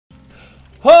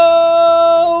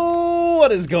Ho!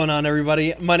 What is going on,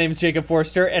 everybody? My name is Jacob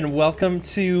Forster, and welcome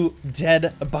to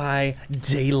Dead by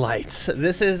Daylight.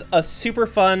 This is a super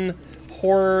fun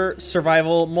horror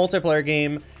survival multiplayer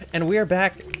game, and we are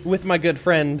back with my good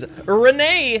friend,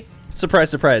 RENE!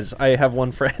 Surprise, surprise, I have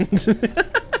one friend.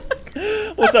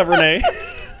 What's up, RENE?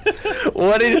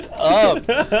 What is up?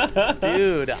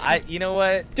 Dude, you know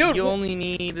what? Dude, you only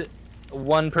need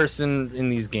one person in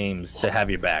these games to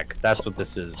have your back. That's what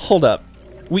this is. Hold up.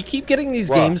 We keep getting these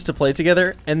games to play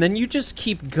together, and then you just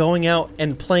keep going out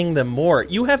and playing them more.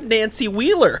 You have Nancy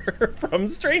Wheeler from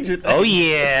Stranger Things. Oh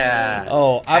yeah.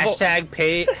 Oh, hashtag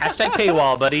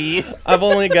paywall, buddy. I've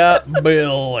only got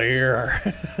Bill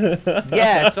here.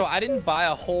 Yeah, so I didn't buy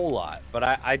a whole lot,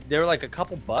 but they were like a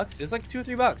couple bucks. It was like $2 or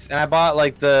 $3, and I bought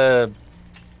like the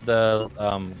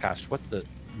gosh,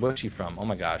 where's she from? Oh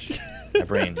my gosh, my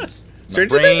brain just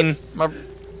Stranger Things?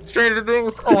 Stranger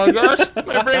Things. Oh my gosh,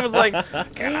 my brain was like,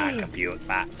 cannot compute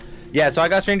that. Yeah, so I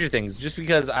got Stranger Things just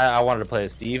because I wanted to play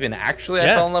as Steve, and actually I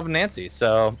fell in love with Nancy,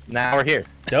 so now we're here.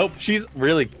 Dope. She's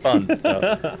really fun.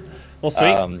 So. Well,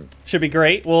 sweet. Should be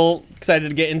great. Well, excited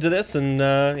to get into this, and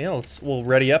yeah, we'll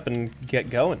ready up and get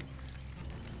going.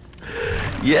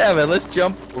 Yeah, man, let's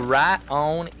jump right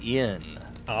on in.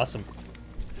 Awesome.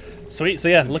 Sweet. So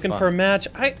yeah, looking for a match.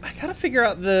 I gotta figure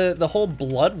out the whole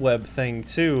blood web thing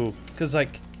too, because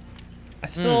like I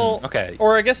still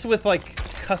or I guess with like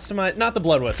customize, not the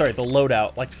blood web, sorry, the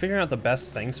loadout, like figuring out the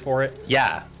best things for it.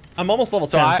 Yeah, I'm almost level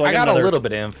 10, so I got a little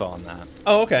bit of info on that.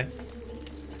 Oh, okay.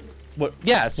 What?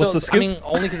 Yeah, so what's the scoop? I mean,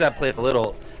 only because I played a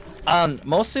little.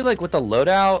 Mostly like with the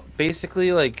loadout,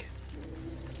 basically like,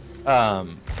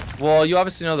 well, you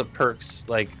obviously know the perks,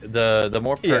 like the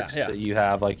more perks that you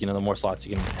have, like, you know, the more slots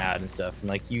you can add and stuff, and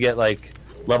like you get like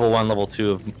level 1, level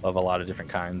 2 of a lot of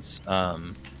different kinds.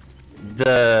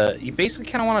 You basically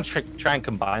kind of want to try and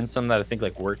combine some that I think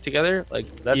like work together. Like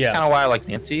that's kind of why I like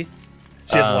Nancy.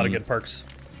 She has a lot of good perks.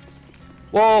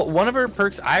 Well, one of her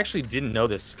perks, I actually didn't know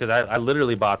this because I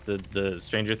literally bought the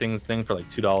Stranger Things thing for like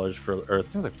 $2 or I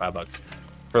think it was like $5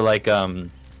 for like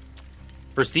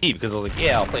for Steve, because I was like,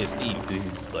 yeah, I'll play as Steve because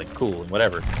he's like cool and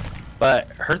whatever. But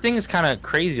her thing is kind of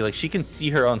crazy. Like she can see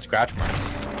her own scratch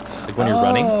marks. Like when you're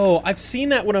running. Oh, I've seen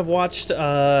that when I've watched,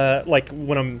 like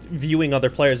when I'm viewing other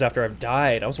players after I've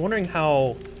died. I was wondering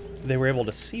how they were able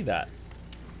to see that.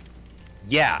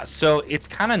 Yeah, so it's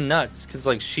kind of nuts because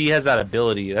like she has that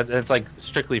ability. That's like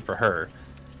strictly for her.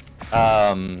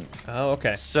 Oh,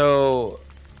 okay. So,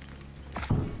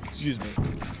 excuse me.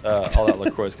 All that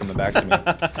LaCroix is coming back to me.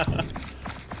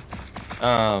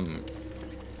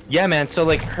 Yeah, man. So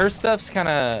like her stuff's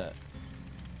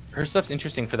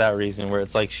interesting for that reason, where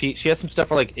it's like she has some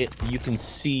stuff where like you can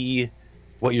see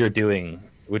what you're doing,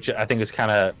 which I think is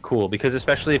kind of cool, because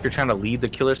especially if you're trying to lead the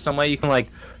killer some way, you can like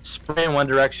sprint in one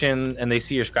direction and they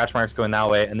see your scratch marks going that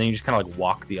way, and then you just kind of like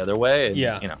walk the other way and, you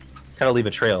know, kind of leave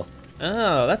a trail.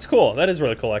 Oh, that's cool. That is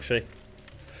really cool, actually.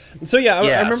 So yeah,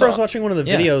 I remember I was watching one of the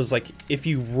videos, like if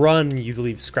you run, you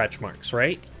leave scratch marks,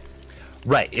 right?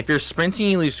 Right. If you're sprinting,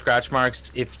 you leave scratch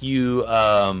marks. If you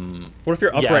what if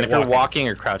you're upright? If you're walking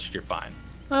or crouched, you're fine.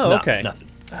 Oh, okay. Nothing.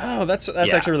 Oh, that's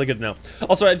actually really good to know.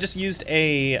 Also, I just used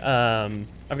a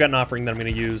I've got an offering that I'm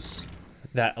going to use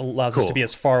that allows us to be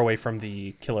as far away from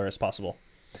the killer as possible.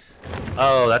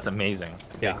 Oh, that's amazing.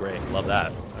 Yeah, great. Love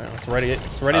that. All right, let's ready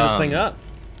this thing up.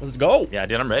 Let's go. Yeah,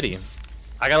 dude, I'm ready.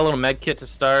 I got a little med kit to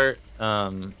start,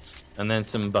 and then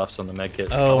some buffs on the med kit.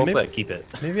 So hopefully I keep it.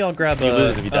 Maybe I'll grab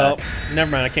oh,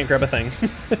 never mind. I can't grab a thing.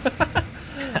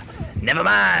 Never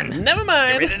mind. Never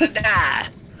mind. You're ready to die.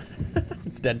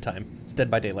 It's dead time. It's Dead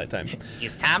by Daylight time.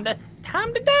 It's time to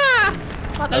die.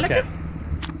 Okay.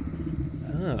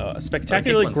 Oh, a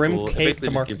spectacularly grim cake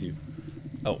to mark. Gives you.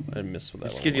 Oh, I missed what that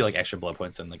was. It gives you like extra blood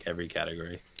points in like every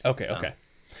category. Okay. Okay.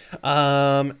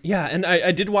 Yeah, and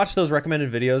I did watch those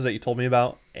recommended videos that you told me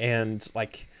about, and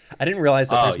like I didn't realize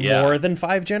that there's more than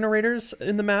 5 generators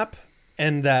in the map,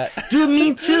 and that dude,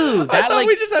 me too. I thought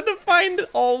we just had to find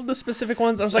all the specific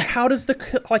ones. I was like, how does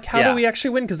how do we actually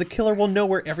win? Because the killer will know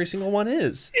where every single one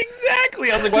is.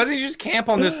 Exactly. I was like, why doesn't he just camp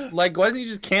on this? Like, why doesn't he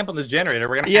just camp on this generator?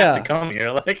 We're gonna have to come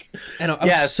here. Like, and I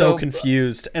was so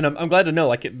confused. And I'm glad to know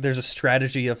like there's a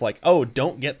strategy of like, oh,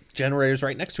 don't get generators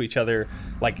right next to each other.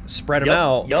 Like, spread them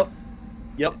out. Yep.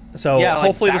 So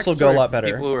hopefully this will go a lot better.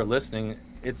 People who are listening,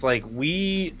 it's like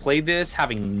we played this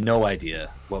having no idea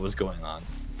what was going on.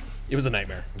 It was a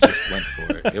nightmare. We just went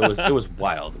for it. It was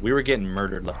wild. We were getting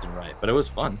murdered left and right, but it was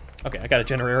fun. Okay, I got a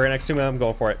generator right next to me. I'm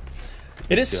going for it.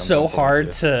 It is so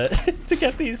hard to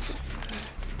get these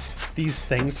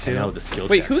things too. I know, the skill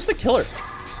Wait, checks. who's the killer?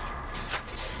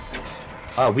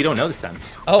 We don't know this time.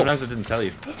 Oh. Sometimes it doesn't tell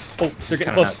you. Oh, they're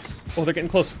getting close. Nuts. Oh, they're getting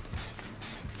close.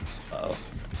 Uh-oh.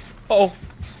 Uh-oh.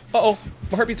 Uh-oh.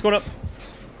 My heartbeat's going up.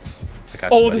 I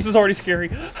got you, Oh, buddy. this is already scary.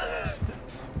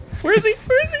 Where is he?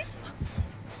 Where is he?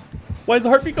 Why is the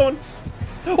heartbeat going?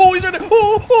 Oh, he's right there.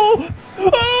 Oh, oh,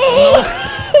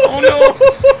 oh. Oh, no.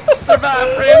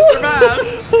 Survive, friend, survive.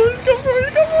 Oh, he's coming for me.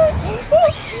 He's coming for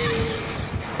me.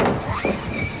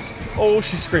 Oh,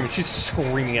 she's screaming. She's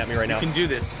screaming at me right now. You can do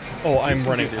this. Oh, I'm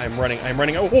running. I'm running. I'm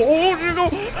running. Oh, oh, there you go.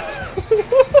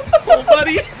 Oh,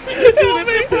 buddy. You can do this,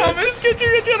 I promise. Just get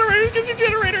your generators. Get your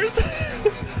generators.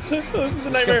 Oh, this is a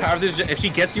nightmare. If she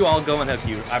gets you, I'll go and hook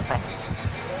you. I promise.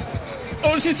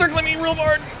 Oh, she's circling me real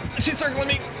hard. She's circling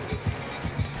me.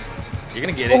 You're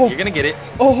gonna get it. Oh. You're gonna get it.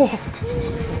 Oh.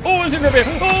 Oh, it's in right there.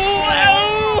 Oh,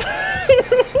 ow.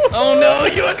 Oh, no.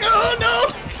 You oh, no.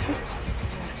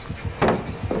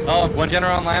 Oh, one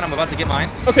general online. I'm about to get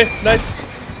mine. Okay, nice.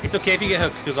 It's okay if you get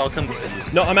hooked, because I'll come get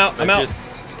you. No, I'm out. I'm out.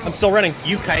 I'm still running.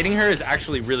 You kiting her is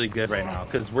actually really good right now,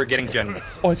 because we're getting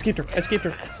gens. Oh, I escaped her. I escaped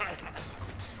her.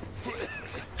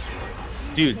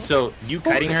 Dude, so you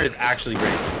kiting her is actually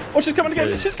great. Oh, she's coming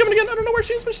again. She's coming again. I don't know where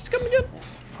she is, but she's coming again.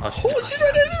 Oh, she's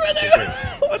right there. She's right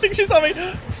there. Oh, I think she saw me.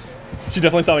 She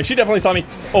definitely saw me. She definitely saw me.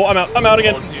 Oh, I'm out. I'm out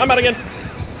again. I'm out again.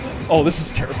 Oh, this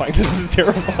is terrifying. This is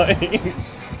terrifying.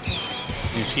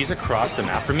 Dude, she's across the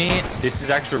map from me. This is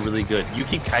actually really good. You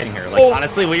keep kiting her. Like,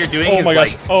 honestly, what you're doing is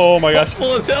like... Oh my gosh.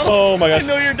 Full as hell. Oh my gosh. I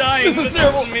know you're dying. This is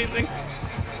terrible. Amazing.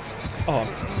 Oh.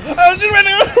 Oh, she's right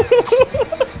there.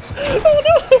 Oh,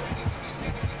 no.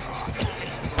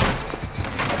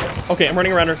 Okay, I'm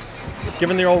running around her.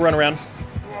 Giving the old run around.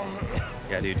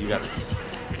 Yeah, dude, you got this.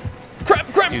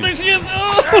 Crap, Dude. there she is.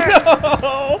 Oh,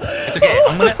 no. It's okay.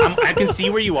 I can see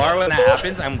where you are when that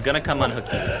happens. I'm gonna come unhook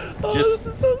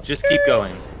you. Just keep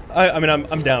going. I mean,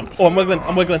 I'm down. Oh, I'm wiggling.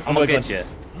 I'm wiggling. I'm gonna get you.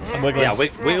 I'm wiggling. Yeah,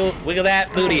 wiggle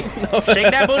that booty.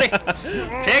 Shake that booty.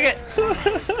 Shake it.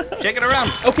 Shake it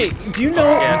around. Okay, do you know?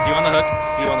 Yeah, see you on the hook.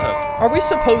 See you on the hook. Are we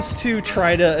supposed to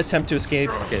try to attempt to escape?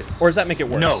 Okay. Or does that make it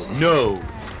worse? No.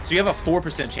 So you have a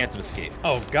 4% chance of escape.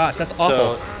 Oh gosh, that's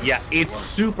awful. So yeah, it's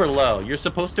super low. You're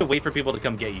supposed to wait for people to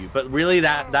come get you, but really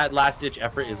that last ditch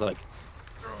effort is like,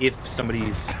 if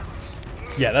somebody's.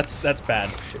 Yeah, that's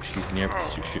bad. She's near.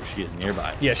 She is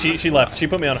nearby. Yeah, she left. She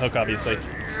put me on a hook, obviously.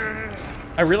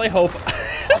 I really hope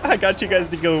I got you guys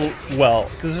to go well,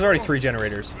 because there's already 3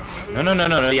 generators.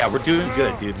 No. Yeah, we're doing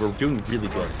good, dude. We're doing really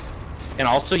good. And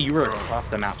also, you were across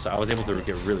the map, so I was able to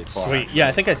get really far. Sweet. Yeah,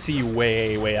 I think I see you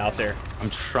way out there. I'm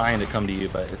trying to come to you,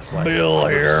 but it's like Bill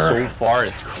here. So far,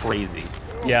 it's crazy.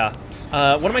 Yeah.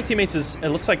 One of my teammates is. It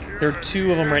looks like there are 2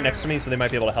 of them right next to me, so they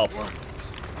might be able to help.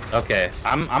 Okay,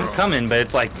 I'm coming, but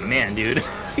it's like, man, dude,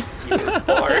 you're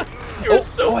far. You're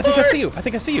so far. I think I see you. I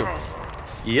think I see you.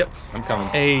 Yep, I'm coming.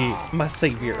 Hey, my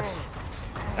savior.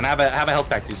 And I have a health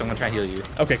pack too, so I'm gonna try and heal you.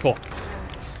 Okay, cool.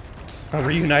 We're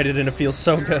reunited and it feels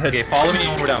so good. Okay, follow me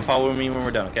when we're done. Follow me when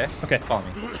we're done, okay? Okay. Follow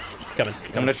me. Coming.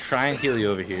 I'm gonna try and heal you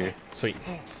over here. Sweet.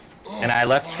 And I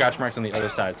left scratch marks on the other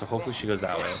side, so hopefully she goes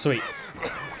that way. Sweet.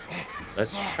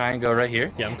 Let's try and go right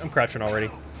here. Yeah, I'm crouching already.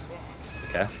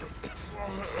 Okay.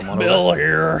 Come on Bill over.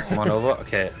 here. Come on over.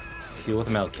 Okay. Heal with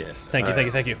a melt kit. Thank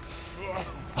you.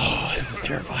 Oh, this is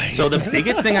terrifying. So the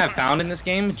biggest thing I've found in this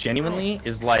game, genuinely,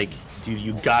 is like, dude,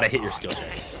 you gotta hit your skill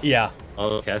checks. Yeah.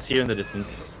 Okay, I see you in the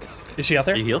distance. Is she out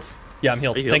there? Are you healed? Yeah, I'm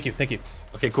healed. Are you healed? Thank you.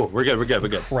 Okay, cool. We're good.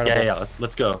 Incredible. Yeah.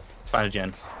 Let's go. Let's find a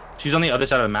gen. She's on the other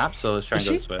side of the map, so let's try and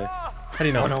go this way. How do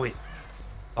you know? Oh no, wait.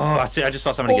 Oh, I just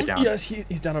saw somebody get down. Yes,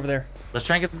 he's down over there. Let's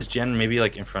try and get this gen maybe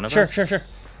like in front of us. Sure.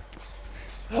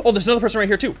 Oh, there's another person right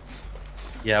here too.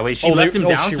 Yeah, wait. She left him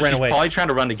down, she so ran she's away. probably trying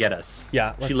to run to get us.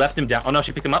 Yeah. She left him down. Oh no,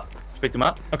 she picked him up.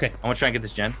 Okay. I want to try and get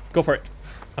this gen. Go for it.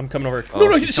 I'm coming over. Oh,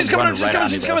 no, she's coming.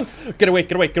 She's coming. Get away.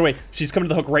 She's coming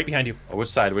to the hook right behind you. Oh, which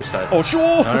side? Oh,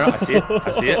 sure. No, I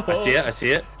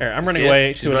see it. Here, I'm running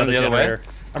away to another generator.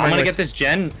 I'm gonna get this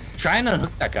gen. Try and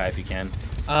hook that guy if you can.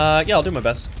 Yeah, I'll do my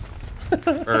best.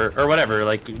 or whatever.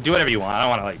 Like, do whatever you want. I don't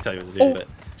want to like tell you what to do, but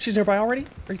she's nearby already?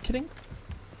 Are you kidding?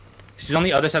 she's on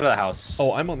the other side of the house.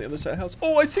 Oh, I'm on the other side of the house.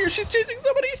 Oh, I see her. She's chasing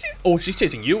somebody. She's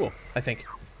chasing you, I think.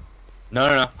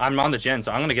 No. I'm on the gen,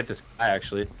 so I'm gonna get this guy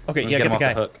actually. Okay, yeah, get the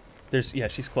guy. Hook.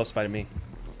 She's close by to me.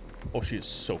 Oh, she is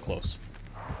so close.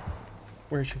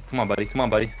 Where is she? Come on, buddy.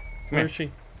 Where is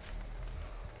she?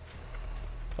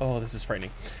 Oh, this is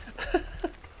frightening.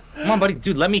 Come on, buddy.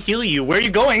 Dude, let me heal you. Where are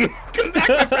you going? Come back,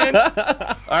 my friend. All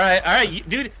right.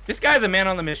 Dude, this guy's a man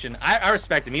on the mission. I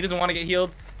respect him. He doesn't want to get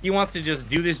healed. He wants to just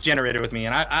do this generator with me,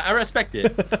 and I respect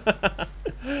it.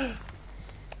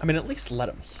 I mean, at least let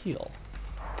him heal.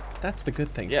 That's the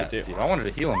good thing Yeah, to do. dude, I wanted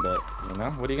to heal him, but you know,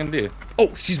 what are you gonna do?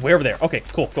 Oh, she's way over there. Okay,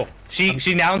 cool, cool. She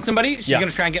downed somebody. She's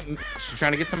gonna try and get. She's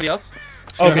trying to get somebody else.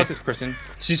 She's gonna hook this person.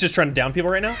 She's just trying to down people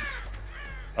right now?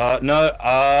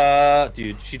 No,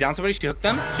 dude. She downed somebody. She hooked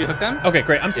them. She hooked them. Okay,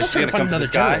 great. I'm still trying to find another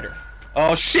generator.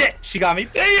 Oh shit! She got me.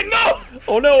 Dang it! No!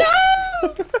 Oh no! No!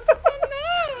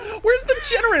 Where's the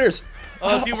generators?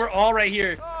 Oh, dude, we're all right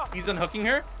here. He's unhooking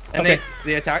her, and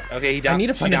they attack. Okay, he down. I need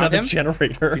to find another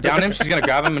generator. You down him. She's gonna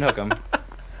grab him and hook him.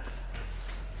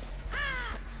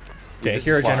 Okay, I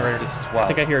hear a generator. This is wild. I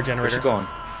think I hear a generator. Where's she going?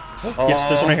 Yes,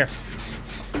 there's one right here.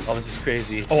 Oh, this is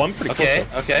crazy. Oh, I'm pretty close.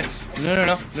 Okay.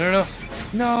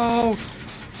 No.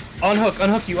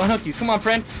 Unhook you. Come on,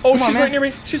 friend. Oh, she's right near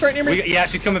me. She's right near me. Yeah,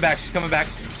 she's coming back.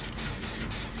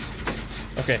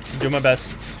 Okay, I'm doing my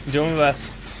best. Coming back.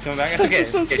 That's okay. This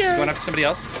is so scary. She's going after somebody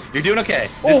else. You're doing okay.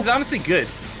 This is honestly good.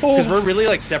 Because we're really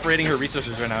like separating her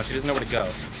resources right now. She doesn't know where to go.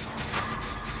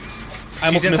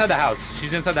 She's inside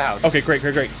the house. Okay, great.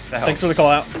 Thanks for the call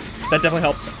out. That definitely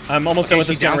helps. I'm almost done with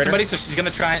this generator. Somebody, so she's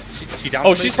gonna try. She down.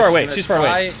 Oh, she's far away.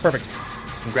 Perfect.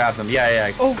 And grab them.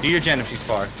 Yeah. Oh. Do your gen if she's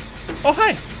far. Oh,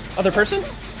 hi. Other person?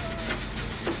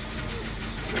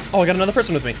 Oh, I got another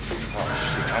person with me.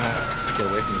 Oh shit! I don't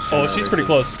get away from this. Oh, she's pretty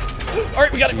close. All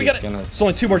right, we got it. It's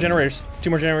only 2 more generators. 2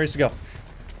 more generators to go. All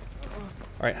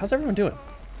right, how's everyone doing?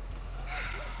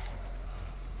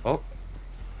 Oh.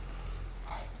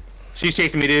 She's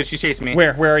chasing me, dude. She's chasing me.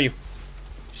 Where are you?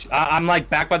 I'm like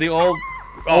back by the old.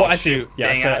 Oh, I see you. Yeah,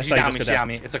 Dang, she got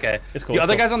me. It's okay. It's cool. The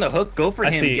other guy's on the hook. Go for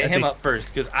him. Get him up first,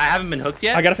 because I haven't been hooked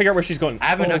yet. I gotta figure out where she's going. I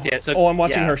haven't been hooked yet. So I'm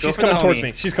watching her. She's coming towards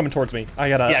me. She's coming towards me. I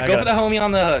gotta. Go for the homie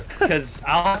on the hook, because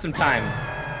I'll have some time.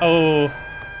 Oh.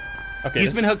 Okay.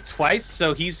 He's been hooked twice,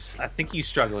 so I think he's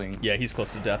struggling. Yeah, he's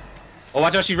close to death. Oh,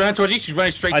 watch out! She's running towards you. She's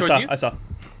running straight towards you. I saw.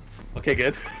 Okay,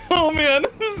 good. Oh man,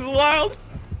 this is wild.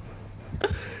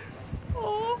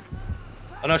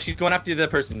 Oh no, she's going after the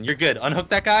person. You're good. Unhook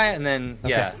that guy, and then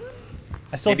yeah.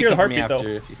 I still hear the heartbeat though.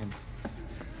 If you can.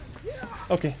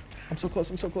 Okay, I'm so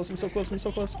close. You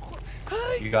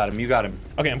got him.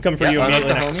 Okay, I'm coming for you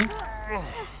immediately next.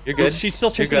 You're good. She's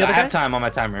still chasing the other guy? I have guy? time on my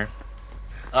timer.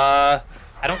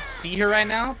 I don't see her right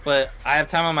now, but I have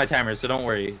time on my timer, so don't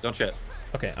worry. Don't trip.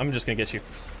 Okay, I'm just gonna get you.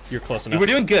 You're close enough. We're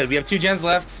doing good. We have 2 gens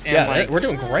left, and yeah, we're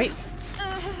doing great.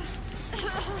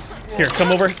 Here,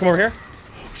 come over here.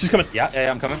 She's coming.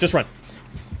 Yeah, I'm coming. Just run.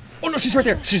 Oh no, she's right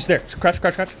there. She's there. Crouch.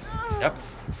 Yep.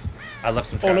 I left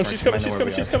some. Oh no, she's coming. Yeah, she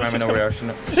knows where we are. She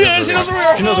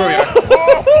knows where we are.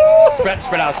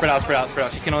 Spread out.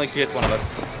 She can only chase one of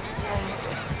us.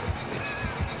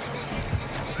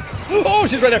 Oh,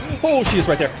 she's right there. Oh, she is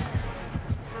right there.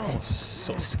 Oh, this is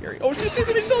so scary. Oh, she's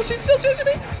chasing me still. She's still chasing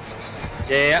me.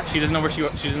 Yeah. She doesn't know where she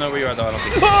doesn't know where you are though. I don't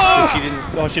think. She didn't.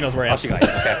 Oh, she knows where I am. Oh, she got you.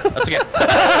 Okay, that's okay.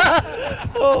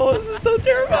 Oh, this is so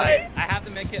terrifying. I have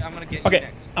to make it. I'm gonna get you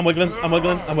next. I'm wiggling.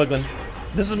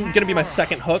 This is gonna be my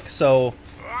second hook, so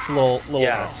it's a little.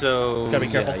 Yeah. So gotta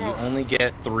be careful. Yeah, you only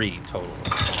get 3 total.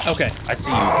 Okay. I see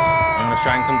you. I'm gonna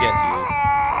try and come get to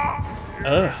you.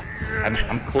 Ugh.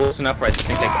 I'm close enough where I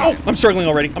think I can. Oh, I'm struggling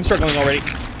already.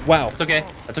 Wow. It's okay.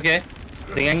 That's okay.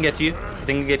 I think I can get to you.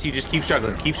 Just keep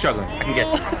struggling. I can get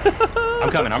to you. I'm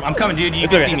coming, dude. You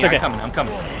can see me. I'm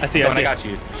coming. I see. I got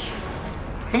you.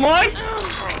 Come on.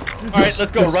 All right, let's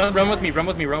go. Run with me.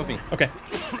 Okay.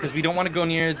 Because we don't want to go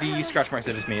near the scratch marks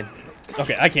I just made.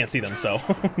 Okay, I can't see them, so.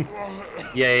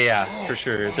 Yeah, for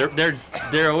sure.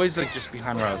 They're always like just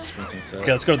behind where I was sprinting. So.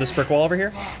 Okay, let's go to this brick wall over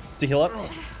here to heal up.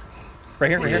 Right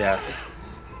here. Yeah.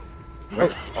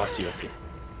 Oh, I see you. A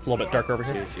little bit darker over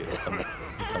here. I see you. I'm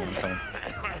coming.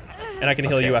 And I can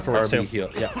heal you afterwards too.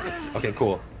 Yeah. Okay,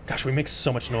 cool. Gosh, we make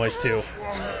so much noise too.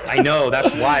 I know. That's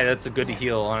why. That's a good to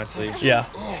heal, honestly. Yeah.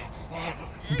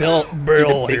 Bill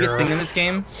the biggest thing in this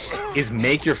game is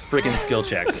make your freaking skill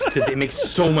checks, because it makes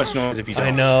so much noise if you don't.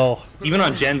 I know. Even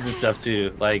on gens and stuff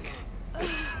too. Like.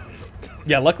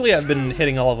 Yeah. Luckily, I've been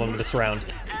hitting all of them this round.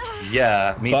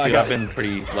 Yeah, me too. I've been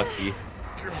pretty lucky.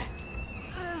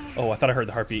 Oh, I thought I heard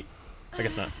the heartbeat. I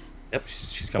guess not. Yep,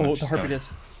 she's coming. Oh, the heartbeat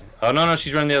is. Oh no,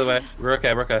 she's running the other way. We're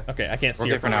okay. Okay, I can't see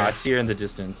her for now. I see her in the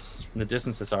distance. I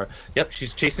saw her. Yep,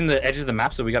 she's chasing the edge of the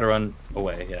map, so we gotta run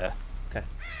away. Yeah. Okay.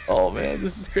 Oh man,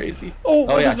 this is crazy. Oh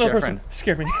yeah, there's another person.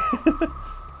 Scared me.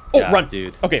 Run,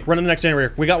 dude. Okay, run to the next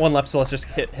generator. We got one left, so let's just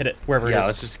hit it wherever it is. Yeah,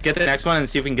 let's just get the next one and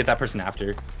see if we can get that person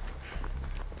after.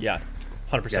 Yeah,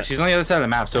 100%. Yeah, she's on the other side of the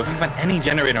map, so if we can find any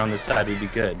generator on this side, it'd be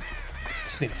good.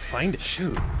 Just need to find it.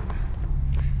 Shoot.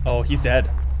 Oh, he's dead.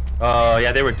 Oh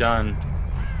yeah, they were done.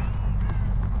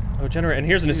 Oh, generator, and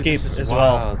here's an escape as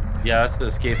well. Yeah, that's the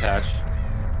escape hatch.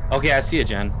 Okay, I see a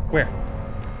gen. Where?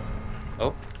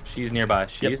 Oh, she's nearby.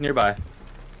 She's nearby.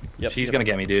 Yep. She's gonna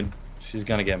get me, dude. She's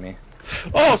gonna get me.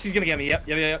 Oh, she's gonna get me.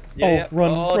 Yep.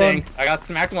 Run, oh, run. Dang. I got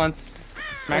smacked once.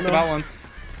 Smacked about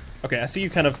once. Okay, I see you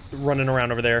kind of running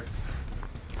around over there.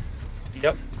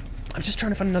 Yep. I'm just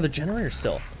trying to find another generator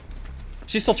still.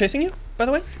 She's still chasing you, by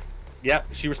the way? Yep,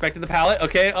 she respected the pallet.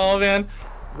 Okay, oh man.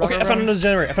 Okay, I found another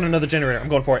generator. I found another generator. I'm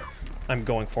going for it. I'm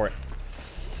going for it.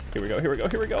 Here we go, here we go,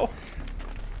 here we go.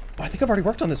 Oh, I think I've already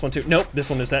worked on this one too. Nope, this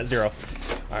one is at 0.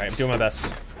 Alright, I'm doing my best.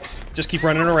 Just keep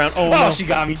running around. Oh, no. She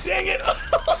got me. Dang it.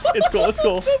 It's cool, it's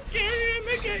cool. So scary when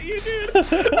they get you, dude.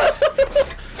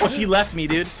 Oh, she left me,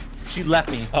 dude. She left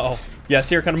me. Uh-oh. Yeah, I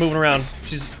see her kind of moving around.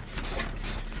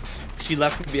 She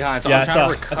left me behind, so yeah, I'm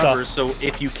trying to recover, so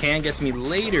if you can get to me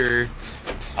later,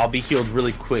 I'll be healed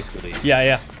really quickly.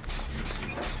 Yeah.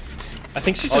 I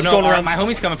think she's just going around. My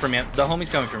homie's coming for me. The homie's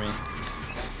coming for me.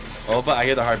 Oh, but I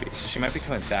hear the heartbeat, so she might be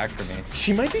coming back for me.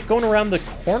 She might be going around the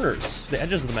corners, the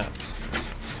edges of the map.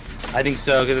 I think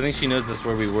so, because I think she knows that's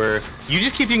where we were. You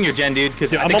just keep doing your gen, dude,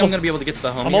 because I think I'm going to be able to get to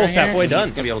the homie. I'm almost halfway done.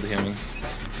 He's going to be able to hear me.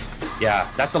 Yeah,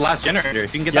 that's the last generator.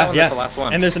 If you can get that one, that's the last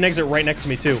one. And there's an exit right next to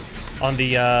me, too. On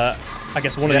the, I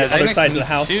guess one of the other sides of the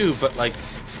house. Too, but like,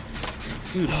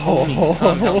 dude, homie,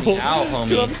 come help me out, homie.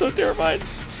 Dude, I'm so terrified.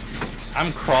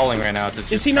 I'm crawling right now. To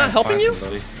just Is he not helping you?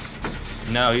 Somebody.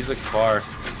 No, he's like far.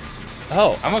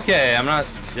 Oh. I'm okay. I'm not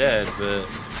dead, but...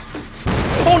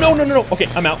 Oh, no. Okay,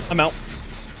 I'm out.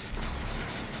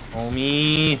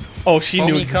 Homie. Oh, she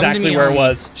knew exactly where it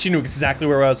was. Homie. She knew exactly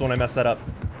where I was when I messed that up.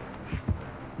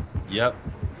 Yep.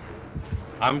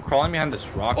 I'm crawling behind this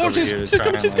rock over she's here. She's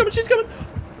coming.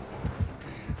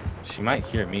 She might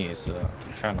hear me, so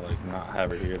I'm trying to like not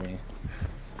have her hear me.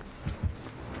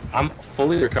 I'm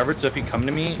fully recovered, so if you come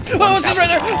to me... Oh, she's right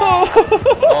there!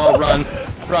 Oh,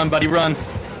 run, buddy, run.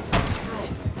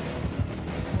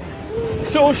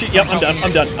 Oh, shit, yep,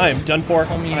 I'm done. I am done for.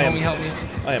 Homie, help me.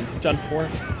 I am done for.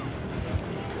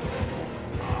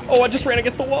 Oh, I just ran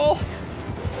against the wall.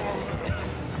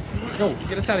 No,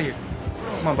 get us out of here.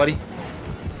 Come on, buddy.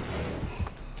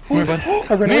 Come here, bud.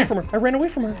 I ran away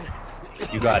from her.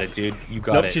 You got it, dude. You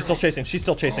got it. Nope, she's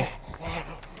still chasing.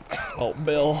 Oh,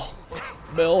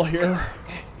 Bill here.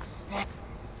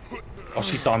 Oh,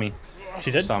 she saw me.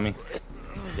 She did? She saw me.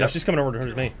 Yeah, she's coming over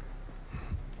towards me.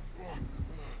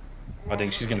 I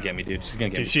think she's gonna get me, dude. She's gonna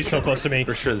get me. She's so close to me.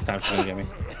 For sure this time she's gonna get me.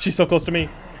 She's so close to me.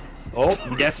 Oh,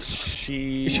 yes,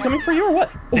 she... Is she coming for you or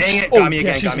what? Dang it, got me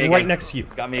again, she's right next to you.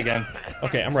 Got me again.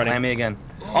 Okay, I'm ready. Slam me again.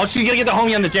 Oh, she's gonna get the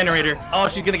homie on the generator. Oh,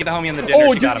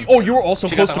 dude, oh, you were also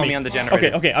close to me. On the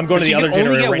generator. Okay, I'm going to the other generator right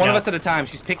now. She can only get one of us at a time.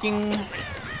 She's picking...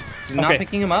 She's not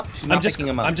picking him up. She's not picking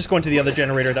him up. I'm just going to the other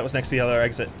generator that was next to the other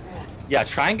exit. Yeah,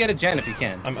 try and get a gen if you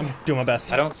can. I'm doing my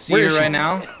best. I don't see her right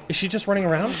now. Is she just running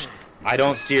around? I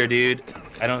don't see her, dude.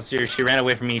 I don't see her. She ran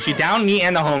away from me. She downed me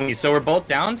and the homie, so we're both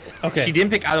downed. Okay. She didn't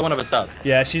pick either one of us up.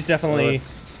 Yeah, she's definitely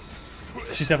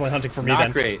hunting for me then.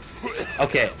 Not great.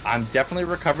 Okay, I'm definitely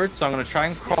recovered, so I'm gonna try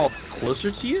and crawl closer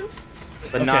to you,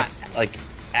 but not like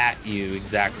at you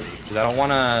exactly, because I don't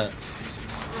want to.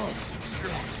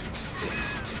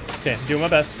 Okay, I'm doing my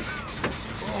best.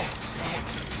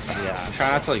 Yeah, I'm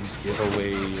trying not to like give away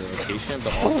your location,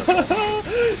 but also.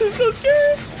 It's so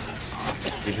scary.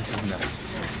 Dude, this is nuts.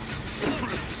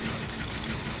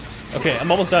 Okay,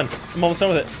 I'm almost done.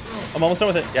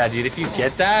 with it. Yeah, dude, if you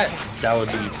get that, that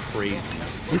would be crazy.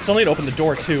 We still need to open the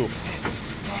door too.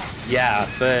 Yeah,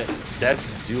 but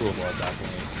that's doable at that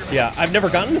point. Yeah, I've never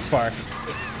gotten this far.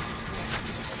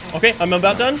 Okay, I'm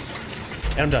about done.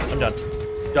 And I'm done.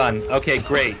 Done. Okay,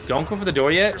 great. Don't go for the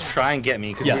door yet. Try and get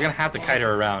me, because we're going to have to kite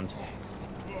her around.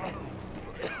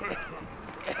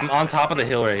 I'm on top of the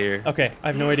hill right here. Okay, I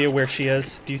have no idea where she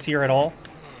is. Do you see her at all?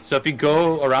 So if you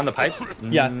go around the pipes,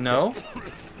 yeah. No.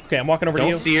 Okay, I'm walking over to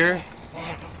you. Don't see her.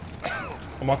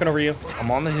 I'm walking over to you.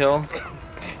 I'm on the hill.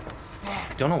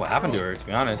 I don't know what happened to her, to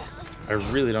be honest. I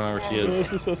really don't know where she is. Oh,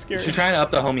 this is so scary. She's trying to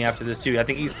up the homie after this too. I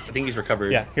think he's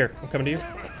recovered. Yeah, here, I'm coming to you.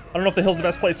 I don't know if the hill's the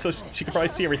best place, so she could probably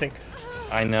see everything.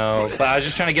 I know, but I was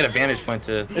just trying to get a vantage point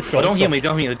to. It's cool. Oh, don't heal me.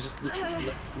 Just.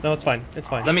 No, it's fine. It's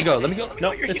fine. Let me go.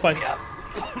 No, it's fine.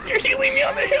 You're healing me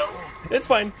on the hill. It's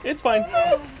fine. It's fine.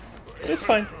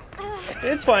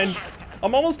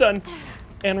 I'm almost done.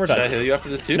 And we're done. Should I heal you after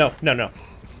this too? No.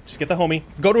 Just get the homie.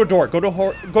 Go to a door. Go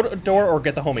to a door or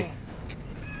get the homie.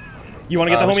 You want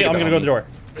to get the homie? I'm going to go to the door.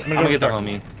 I'm going to get the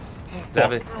homie. Cool.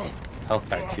 Have a health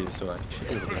pack too, so I should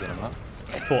be able to get him up.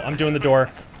 Cool. I'm doing the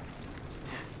door.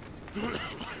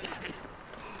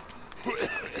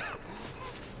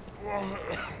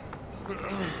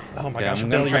 Oh my gosh, I'm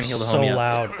going to try and heal the homie so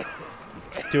loud.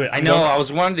 Do it. I know, I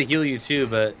was wanting to heal you too,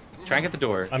 but Try and get the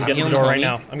door. I'm getting the door right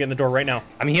now. I'm getting the door right now.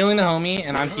 I'm healing the homie,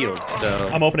 and I'm healed. So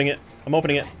I'm opening it. I'm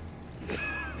opening it.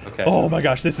 Okay. Oh my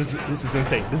gosh, this is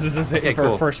insane. This is insane Okay, for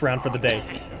cool. our first round for the day.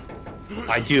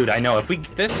 Dude, I know. If we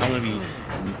get this, I'm gonna be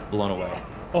blown away.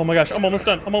 Oh my gosh, I'm almost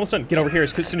done. I'm almost done. Get over here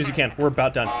as soon as you can. We're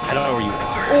about done. I don't know where you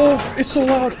are. Oh, it's so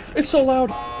loud. It's so loud.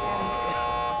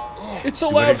 It's so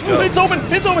loud. did it go? It's open.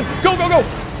 It's open. Go, go, go.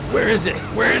 Where is it?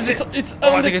 Where is it? It's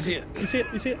Oh, I think I see it. You see it?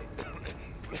 You see it?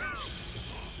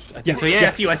 Yeah. So yeah, I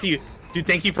see you. I see you. Dude,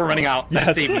 thank you for running out. That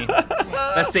Yes. saved me.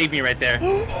 That saved me right there.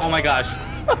 Oh my gosh.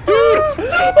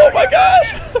 Oh my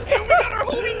gosh. And we got our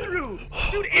homie through.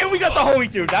 Dude, and we got the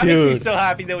homie through. That makes me Dude. so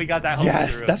happy that we got that homie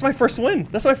Yes, through. that's my first win.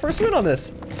 That's my first win on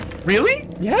this. Really?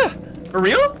 Yeah. For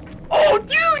real? Oh,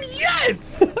 dude,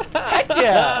 yes! Heck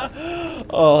yeah!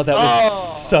 Oh, that was Oh.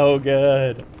 so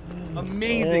good.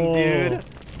 Amazing, Oh. dude.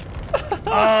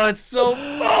 Oh, it's so.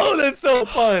 Oh, that's so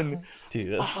fun.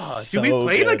 Dude, that's Oh, so dude, we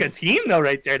played good. like a team though,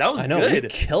 right there. That was I know, we good.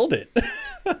 killed it.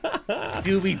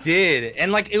 Dude, we did.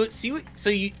 And like, it was so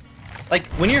you, like,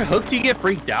 when you're hooked, you get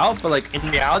freaked out. But like in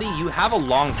reality, you have a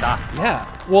long time. Yeah.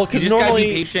 Well, You because just gotta normally,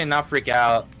 be patient and not freak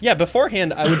out. yeah,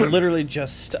 beforehand I would literally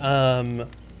just oh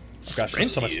gosh,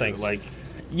 there's so much things. Like,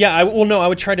 Yeah, I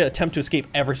would try to attempt to escape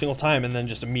every single time and then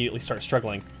just immediately start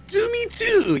struggling. do me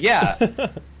too. Yeah.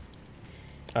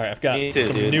 All right, I've got Me too,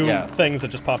 some dude, new yeah. things that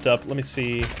just popped up. Let me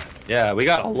see. Yeah, we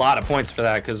got a lot of points for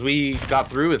that because we got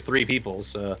through with 3 people.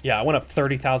 So. Yeah, I went up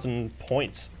 30,000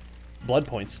 points, blood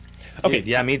points. Okay, Dude,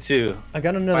 yeah, me too. I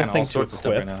got another Buying thing all to sorts of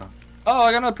stuff equip. right now. Oh,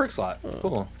 I got another perk slot.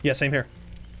 Cool. Yeah, same here.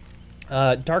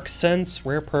 Dark Sense,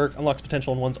 rare perk, unlocks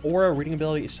potential in one's aura, reading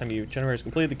ability. Each time you generate is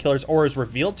completed, the killer's aura is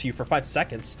revealed to you for 5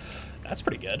 seconds. That's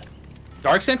pretty good.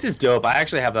 Dark Sense is dope. I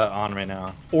actually have that on right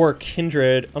now. Or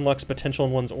Kindred, unlocks potential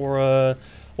in one's aura.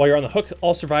 While you're on the hook,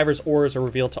 all survivors' auras are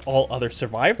revealed to all other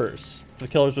survivors. For the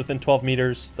killers within 12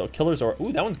 meters, the killer's aura.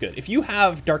 Ooh, that one's good. If you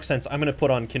have Dark Sense, I'm going to put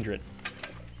on Kindred.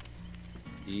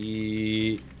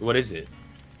 What is it?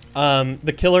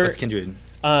 The killer... What's Kindred?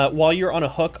 While you're on a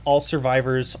hook, all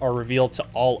survivors are revealed to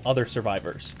all other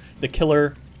survivors. The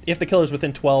killer, if the killer's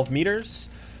within 12 meters,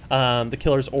 the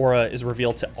killer's aura is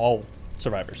revealed to all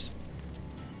survivors.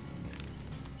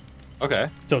 Okay.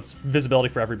 So it's visibility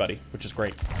for everybody, which is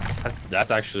great. That's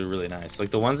actually really nice.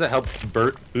 Like the ones that help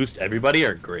boost everybody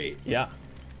are great. Yeah.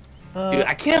 Dude,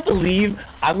 I can't believe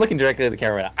I'm looking directly at the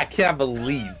camera right now. I can't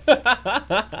believe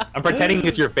I'm pretending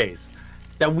it's your face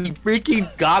that we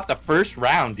freaking got the first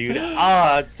round, dude.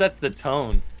 Ah, it sets the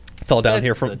tone. It's all down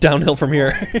here downhill from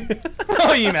here.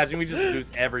 Oh, you imagine we just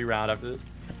boost every round after this?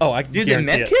 Oh, I Dude, the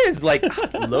guarantee medkit is like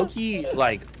low-key,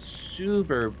 like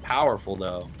super powerful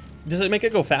though. Does it make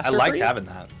it go faster? I liked having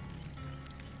that.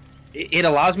 It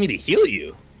allows me to heal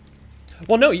you.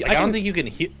 Well, no, Like, I don't think you can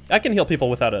heal. I can heal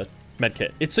people without a med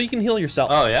kit. It's so you can heal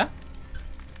yourself. Oh yeah.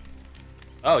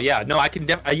 Oh yeah. No, I can.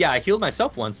 Yeah, I healed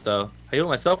myself once though. I healed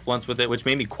myself once with it, which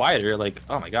made me quieter. Like,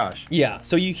 oh my gosh. Yeah.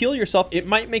 So you heal yourself. It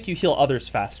might make you heal others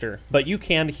faster, but you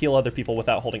can heal other people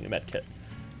without holding a med kit.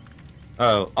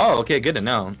 Oh. Oh. Okay. Good to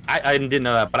know. I didn't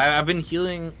know that, but I've been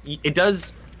healing. It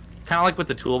does. Kind of like with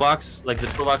the toolbox. Like the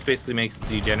toolbox basically makes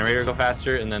the generator go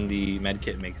faster, and then the med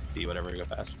kit makes the whatever go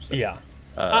faster. So, Yeah.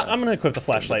 I'm gonna equip the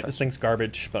flashlight. This thing's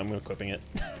garbage, but I'm equipping it.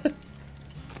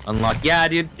 Unlock. Yeah,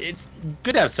 dude. It's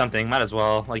good to have something. Might as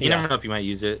well. Like you Yeah. never know if you might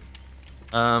use it.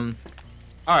 All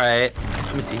right.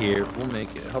 Let me see here. We'll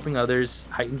make it. Helping others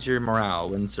heightens your morale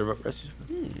when rescue.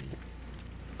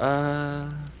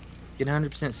 Get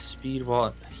 100% speed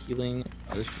while healing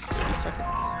others for 30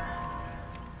 seconds.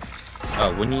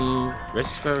 Oh, when you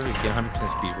rescue survivor, you get 100%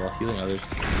 speed while healing others.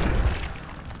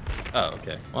 Oh,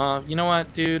 okay. Well, you know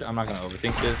what, dude? I'm not gonna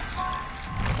overthink this.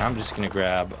 I'm just gonna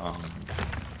grab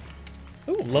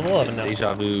Ooh, level 11 now.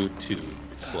 Deja Vu 2.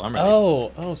 Cool, I'm ready.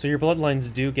 Oh, so your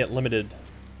bloodlines do get limited.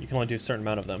 You can only do a certain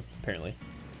amount of them, apparently.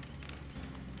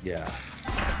 Yeah.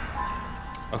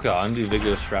 Okay, I'll undo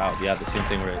Vigorous Shroud. Yeah, the same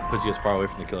thing where it puts you as far away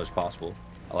from the killer as possible.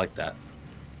 I like that.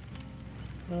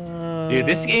 Dude,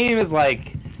 this game is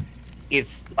like...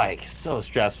 It's like so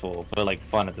stressful, but like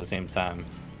fun at the same time.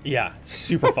 Yeah,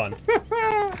 super fun.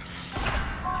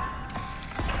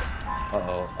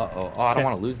 Uh-oh. Oh, I don't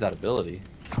want to lose that ability.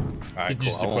 Alright, Did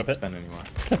you cool. just I won't equip it? spend anymore.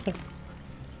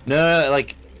 No,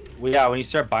 like... Well, yeah, when you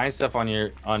start buying stuff on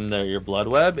your blood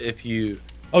web, if you...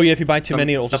 Oh yeah, if you buy too Some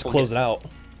many, it'll stuff just will close it out.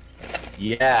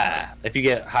 Yeah. If you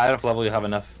get high enough level, you'll have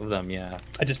enough of them, yeah.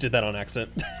 I just did that on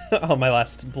accident. On my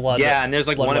last blood. Yeah, and there's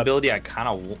like blood one web. ability I kind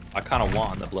of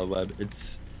want on the blood web.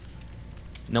 It's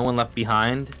No One Left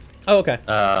Behind. Oh, okay.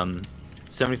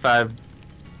 75%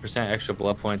 extra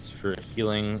blood points for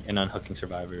healing and unhooking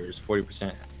survivors.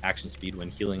 40% action speed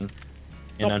when healing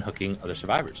and unhooking other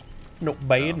survivors. Not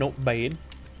bad, not bad.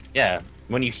 Yeah,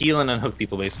 when you heal and unhook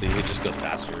people, basically, it just goes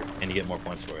faster, and you get more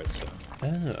points for it. So.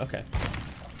 Oh, okay.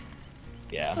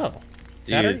 Yeah. Oh,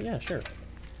 dude. battery? Yeah, sure.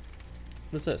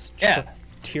 What is this? Yeah.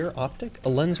 Tier optic, a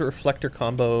lens reflector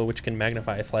combo which can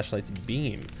magnify a flashlight's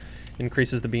beam,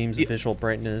 increases the beam's visual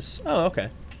brightness. Oh, okay.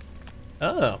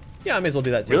 Oh, yeah, I may as well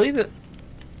do that too. Really,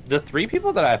 the 3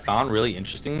 people that I found really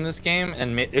interesting in this game,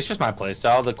 and it's just my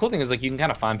playstyle. The cool thing is like you can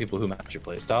kind of find people who match your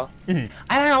playstyle. And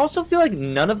I also feel like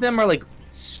none of them are like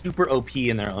super OP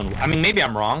in their own way. I mean, maybe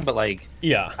I'm wrong, but like,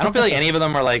 yeah, I don't feel like any of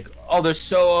them are like, oh, they're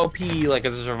so OP like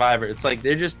as a survivor. It's like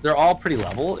they're all pretty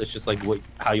level. It's just like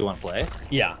how you want to play.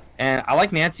 Yeah. And I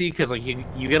like Nancy because like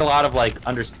you get a lot of like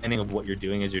understanding of what you're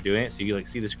doing as you're doing it, so you like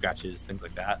see the scratches, things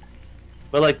like that.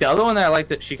 But like the other one that I like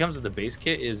that she comes with the base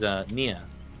kit is Nia.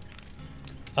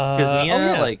 Because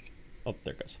Nia like, oh,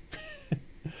 there it goes.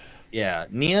 yeah,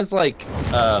 Nia's like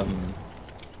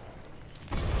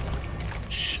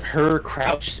her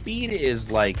crouch speed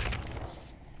is like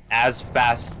as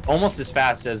fast, almost as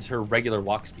fast as her regular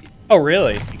walk speed. Oh,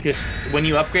 really? Because when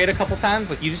you upgrade a couple times,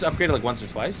 like you just upgrade it like once or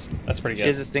twice. That's pretty good. She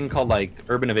has this thing called like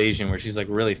urban evasion where she's like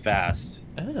really fast.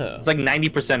 Oh. It's like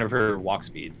 90% of her walk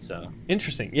speed. So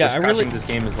interesting. Yeah, I really this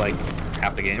game is like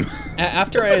half the game.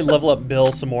 After I level up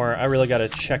Bill some more, I really got to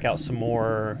check out some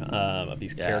more of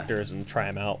these characters and try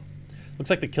them out. Looks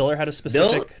like the killer had a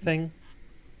specific thing.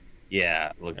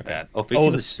 Yeah, look at that. Oh,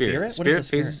 facing the spirit. What is the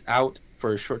spirit? Phases out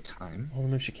for a short time. All the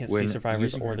moves she can't see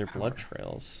survivors or their blood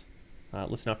trails.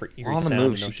 Listen out for eerie sound. On the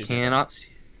move, she cannot see.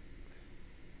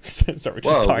 Sorry, we're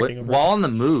just talking over. While on the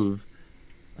move,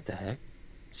 what the heck?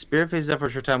 Spirit phases up for a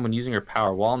short time when using her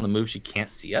power. While on the move, she can't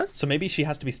see us. So maybe she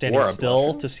has to be standing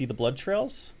still to see the blood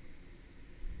trails.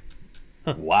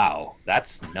 Huh. Wow,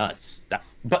 that's nuts.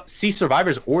 But see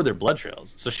survivors or their blood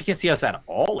trails, so she can't see us at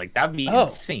all. Like that'd be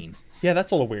insane. Yeah,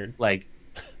 that's a little weird. Like,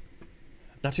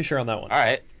 not too sure on that one. All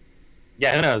right.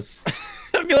 Yeah, who knows?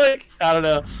 I feel like I don't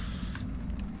know.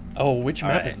 Oh, which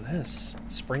map is this?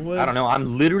 Springwood? I don't know.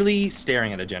 I'm literally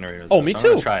staring at a generator. Oh, me too.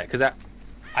 I'm gonna try it because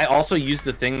I also use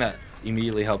the thing that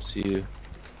immediately helps you.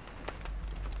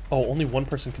 Oh, only one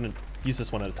person can use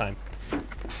this one at a time.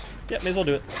 Yeah, may as well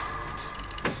do it.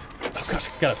 Oh gosh,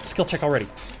 got a skill check already.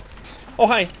 Oh,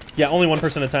 hi. Yeah, only one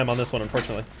person at a time on this one,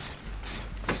 unfortunately.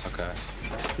 Okay.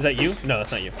 Is that you? No,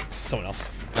 that's not you. Someone else.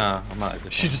 No, I'm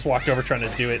not. She just walked over trying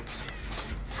to do it.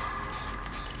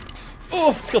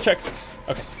 Oh, skill check.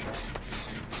 Okay.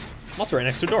 I'm also right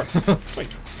next to a door.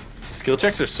 Sweet. Skill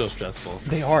checks are so stressful.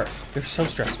 They are. They're so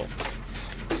stressful.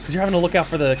 Because you're having to look out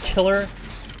for the killer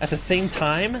at the same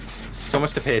time. So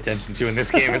much to pay attention to in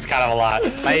this game. It's kind of a lot.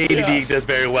 My ADD does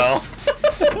very well.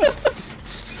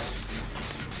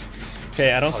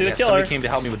 Okay, I don't see the killer. Somebody came to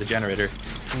help me with the generator.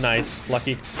 Nice.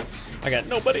 Lucky. I got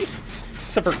nobody.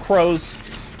 Except for crows.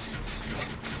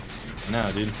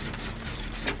 No, dude.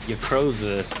 Your crows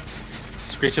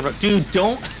screech about. Dude,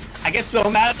 don't. I get so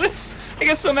mad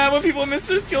when people miss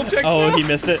their skill checks. Oh, now. he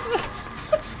missed it.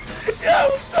 Yeah,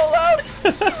 it was so loud.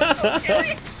 It was so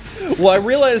scary. Well, I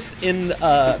realized in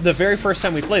the very first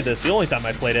time we played this, the only time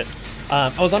I played it, I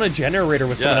was on a generator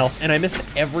with someone else, and I missed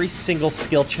every single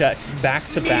skill check back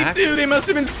to back. Me too. They must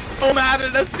have been so mad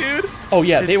at us, dude. Oh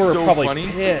yeah, they were so probably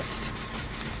pissed.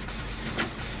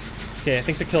 Okay, I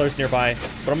think the killer's nearby,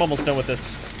 but I'm almost done with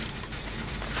this.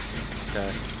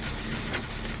 Okay.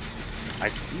 I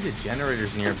see the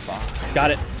generators nearby. Got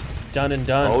it. Done and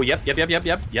done. Oh, yep.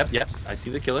 I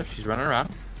see the killer. She's running around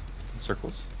in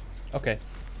circles. Okay.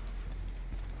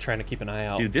 Trying to keep an eye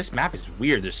out. Dude, this map is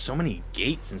weird. There's so many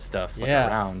gates and stuff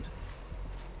around.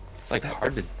 It's like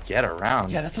hard to get around.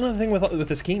 Yeah, that's another thing with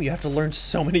this game. You have to learn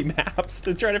so many maps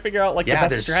to try to figure out like the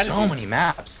best strategies. Yeah, there's so many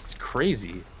maps. It's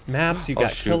crazy. Maps. You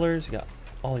got killers. You got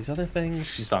all these other things.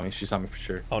 She saw me. She saw me for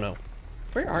sure. Oh no.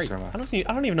 Where are you? I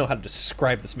don't even know how to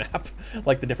describe this map,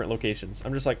 like the different locations.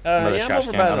 I'm just like, yeah, I'm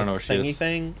over by the thingy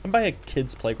thing. I'm by a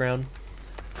kid's playground.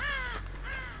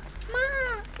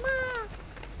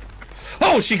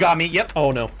 Oh, she got me. Yep.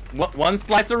 Oh no. One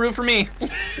slice of Roo for me.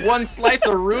 One slice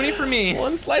of Rooney for me.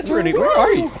 One slice of Rooney. Where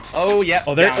are you? Oh yeah.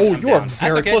 Oh there. Oh, you are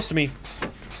very close to me.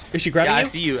 Is she grabbing you? Yeah, I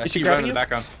see you. I see you running in the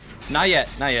background. Not yet.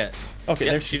 Not yet. Okay.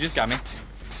 Yep, she just got me.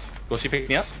 Will she pick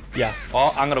me up? Yeah.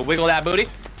 Oh, I'm gonna wiggle that booty.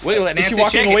 Wiggle it, Nancy. Is she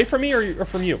walking away from me or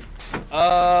from you?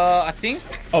 I think.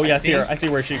 Oh yeah, I see her. I see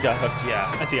where she got hooked.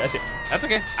 Yeah. I see. That's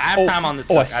okay. I have time on this.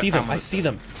 Oh, I see them. I see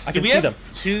them. I can see them. We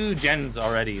have 2 gens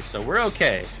already, so we're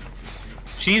okay.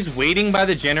 She's waiting by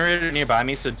the generator nearby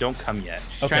me, so don't come yet.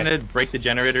 She's trying to break the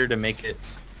generator to make it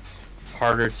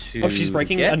harder to. Oh, she's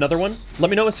breaking another one?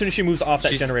 Let me know as soon as she moves off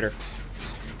that generator.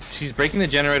 she's breaking the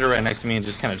generator right next to me and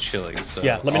just kind of chilling. So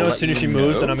yeah, let me know as soon as she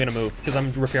moves, and I'm gonna move because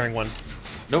I'm repairing one.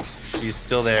 Nope, she's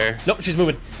still there. Nope, she's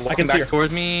moving. I can see her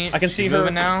towards me. I can see her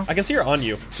moving now. I can see her on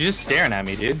you. She's just staring at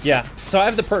me, dude. Yeah. So I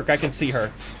have the perk. I can see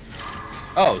her.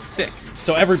 Oh, sick.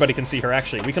 So everybody can see her.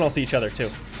 Actually, we can all see each other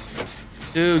too.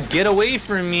 Dude, get away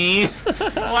from me!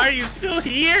 Why are you still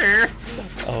here?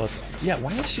 Oh, yeah.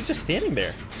 Why is she just standing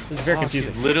there? This is very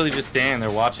confusing. She's literally just standing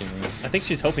there watching me. I think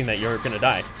she's hoping that you're gonna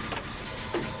die.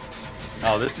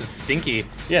 Oh, this is stinky.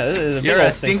 Yeah, this is a You're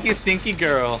a stinky, stinky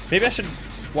girl. Maybe I should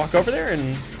walk over there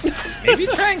and maybe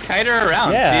try and kite her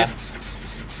around. Yeah.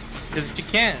 Because you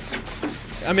can't.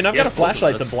 I mean, I've got a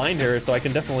flashlight to blind her, so I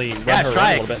can definitely run her around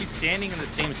a little bit. She's standing in the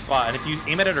same spot, and if you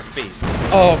aim it at her face.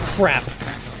 Oh crap!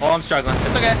 Oh, I'm struggling.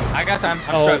 It's okay. I got time. I'm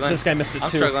struggling. This guy missed it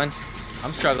too.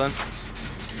 I'm struggling.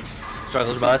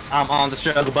 Struggle bus. I'm on the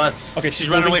struggle bus. Okay, she's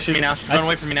running away from me now. She's running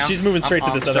away from me now. She's moving straight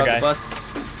to this other guy.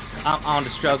 I'm on the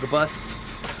struggle bus.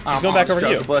 She's going back over to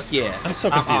you. Bus, yeah. I'm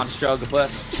so confused. I'm on the struggle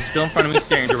bus. She's still in front of me,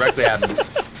 staring directly at me.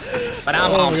 But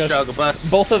I'm on the struggle bus.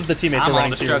 Both of the teammates are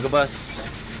running too. I'm on the struggle bus.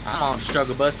 I'm on the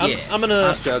struggle bus. Yeah.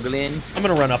 I'm struggling. I'm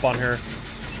gonna run up on her.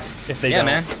 If they don't.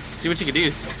 Yeah, man. See what you can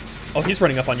do. Oh, he's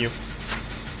running up on you.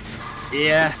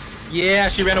 Yeah. Yeah.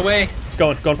 She ran away.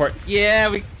 Going for it.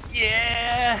 Yeah.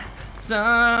 Yeah.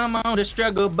 Some on the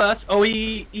struggle bus. Oh,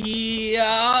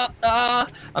 yeah.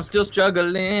 I'm still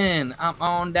struggling. I'm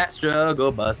on that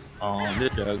struggle bus. On the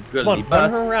struggle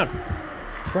bus. Run her around.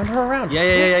 Run her around.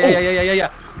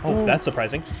 Yeah. Oh, that's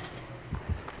surprising.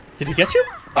 Did he get you?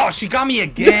 Oh, she got me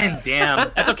again. Damn.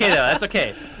 That's okay though. That's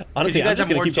okay. Honestly, I'm just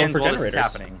gonna keep going for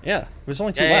generators. Yeah, there's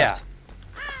only two left.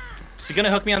 She's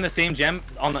gonna hook me on the same gem,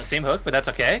 on the same hook, but that's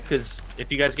okay, because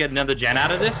if you guys get another gen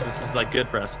out of this, this is like good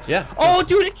for us. Yeah. Oh,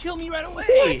 dude, it killed me right away.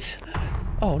 What?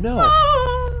 Oh no.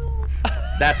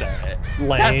 That's alright.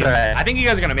 Lame. That's alright. I think you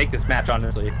guys are gonna make this match,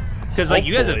 honestly, because like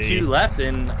you guys have 2 left,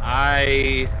 and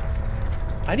I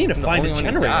need to find a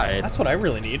generator. That's what I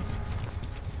really need.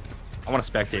 I want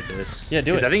to spectate this. Yeah,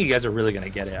 do it. I think you guys are really gonna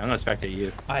get it. I'm gonna spectate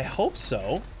you. I hope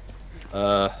so.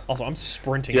 Also, I'm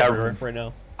sprinting everywhere right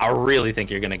now. I really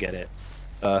think you're gonna get it.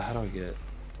 How do I get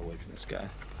away from this guy?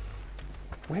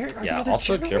 Where are the other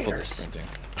also generators? Careful with sprinting.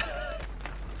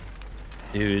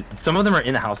 Dude, some of them are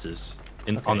in the houses.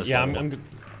 On this level. I'm good.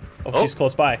 Oh, she's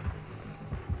close by.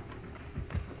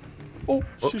 Oh,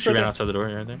 she ran outside the door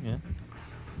right there. Yeah.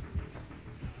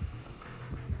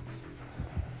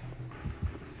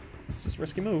 This is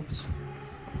risky moves.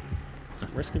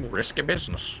 Risky moves. Risky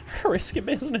business. Risky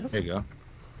business. There you go.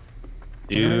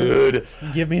 Dude,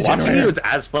 give me a watching generator. you is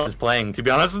as fun as playing, to be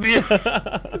honest with you.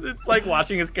 It's like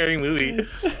watching a scary movie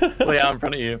play out in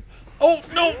front of you. Oh,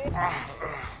 no!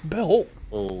 Bill.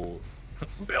 Oh.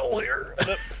 Bill here.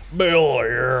 Bill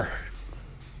here.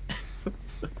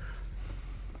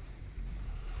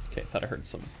 Okay, I thought I heard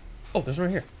some. Oh, there's one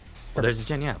here. Oh, there's a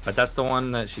gen, yeah. But that's the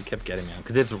one that she kept getting me on,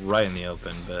 because it's right in the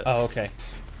open. But oh, okay.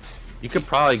 You could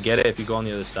probably get it if you go on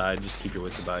the other side. Just keep your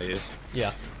wits about you.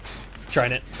 Yeah.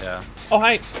 Trying it. Yeah. Oh,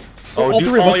 hi. Oh,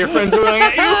 dude, all your friends are running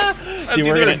at you. That's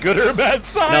either a good or a bad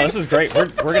sign. No, this is great. We're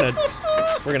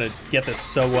gonna get this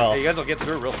so well. Yeah, you guys will get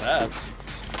through it real fast.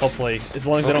 Hopefully, as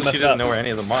long as they don't mess she it up. doesn't know where any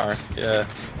of them are. Yeah.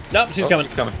 Nope, she's coming.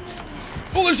 She's coming.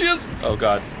 Oh, there she is. Oh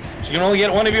God. She can only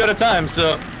get one of you at a time,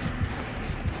 so.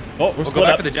 Oh, we're go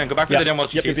back for the gen. Go back for the gen while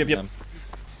she chases them.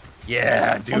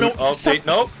 Yeah, dude. Oh, no. Oh, Stop.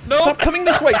 No. Stop coming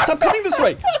this way. Stop coming this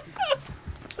way.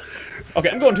 Okay,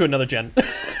 I'm going to another gen.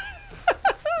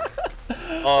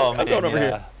 Oh, man. I'm going over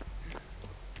here.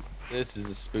 This is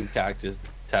a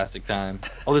spooktastic time.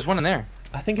 Oh, there's one in there.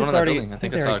 I think it's already. I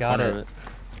think they already got it. it.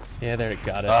 Yeah, they already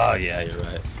got it. Oh, yeah, you're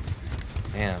right.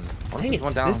 Damn. Dang it.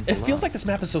 It feels like this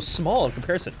map is so small in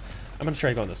comparison. I'm going to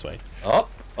try going this way. Oh,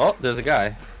 there's a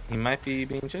guy. He might be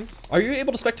being chased. Are you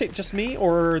able to spectate just me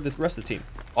or the rest of the team?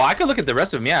 Oh, I could look at the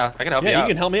rest of them, yeah. I can help you out. Yeah, you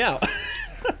can help me out.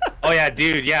 Oh, yeah,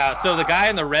 dude, yeah. So the guy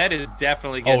in the red is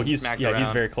definitely getting smacked around.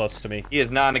 He's very close to me. He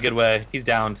is not in a good way. He's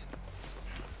downed.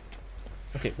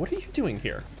 Okay, what are you doing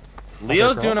here?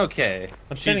 Leo's doing okay.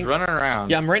 She's running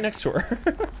around. Yeah, I'm right next to her.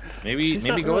 maybe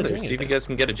go with her. See if you guys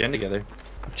can get a gen together.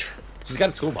 She's got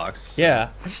a toolbox. So. Yeah,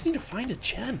 I just need to find a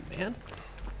gen, man.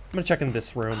 I'm gonna check in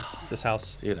this room, this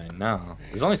house. Dude, I know.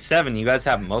 There's only 7. You guys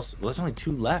have most. Well, there's only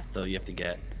 2 left, though. You have to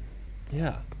get.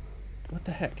 Yeah. What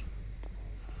the heck?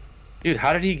 Dude,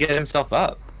 how did he get himself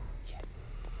up?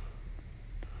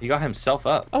 He got himself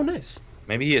up. Oh, nice.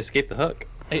 Maybe he escaped the hook.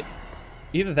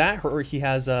 Either that, or he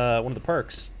has one of the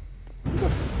perks.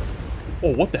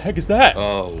 Oh, what the heck is that?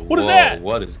 Oh, what is that?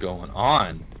 What is going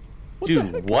on,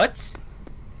 dude? What?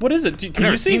 What is it? Can I've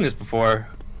never you see seen this before.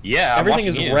 Yeah, everything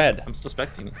is red. I'm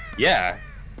suspecting. Yeah.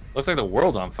 Looks like the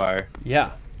world's on fire.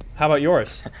 Yeah. How about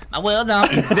yours? My world's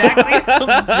on. Exactly.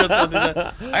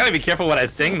 I gotta be careful what I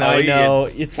sing though. I know.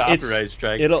 It's copyright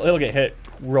strike. It'll get hit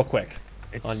real quick.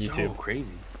 It's on so YouTube.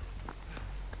 crazy.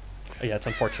 Oh, yeah, it's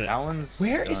unfortunate. That one's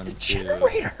Where is the too.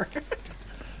 generator?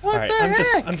 What All right,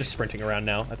 the I'm just sprinting around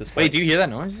now at this point. Wait, do you hear that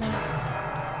noise?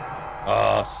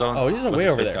 Oh, he's way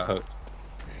over there. Got hooked.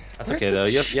 That's Where's okay the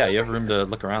though. You have room to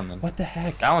look around then. What the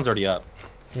heck? That one's already up.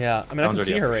 Yeah, I mean, I can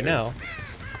see her right now.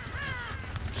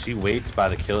 She waits by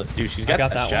the kill. Dude, she's got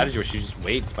a strategy where she just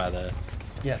waits by the.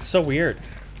 Yeah, it's so weird.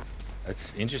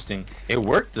 That's interesting. It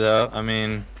worked though. I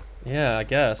mean. Yeah, I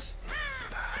guess.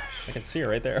 I can see her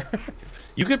right there.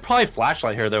 You could probably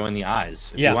flashlight her though in the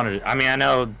eyes if you wanted to. I mean, I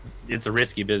know it's a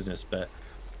risky business, but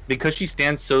because she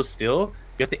stands so still,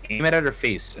 you have to aim it at her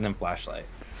face and then flashlight.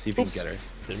 See if you can get her.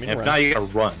 If not, you gotta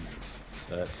run.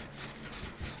 But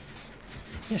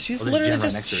yeah, she's literally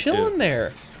just chilling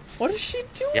there. What is she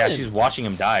doing? Yeah, she's watching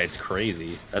him die. It's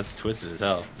crazy. That's twisted as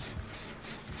hell.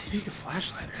 See if you can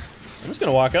flashlight her. I'm just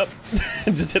gonna walk up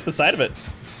and just hit the side of it.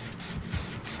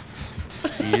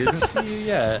 She doesn't see you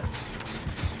yet.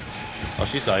 Oh,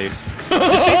 she saw you.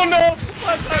 Oh no!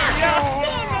 Oh no!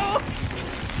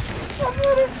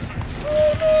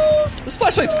 Oh no! This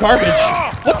flashlight's garbage.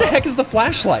 What the heck is the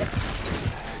flashlight?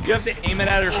 You have to aim it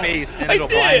at her face and it'll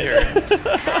blind her.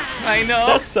 I know.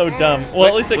 That's so dumb. Well,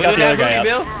 at least it got the other guy out.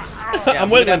 Yeah, I'm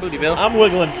wiggling. Booty, Bill. I'm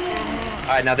wiggling. All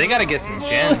right, now they gotta get some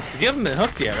gens because you haven't been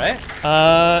hooked yet, right?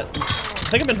 I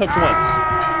think I've been hooked once.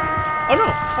 Oh no,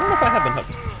 I don't know if I have been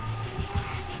hooked.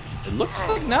 It looks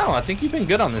like no. I think you've been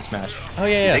good on this match. Oh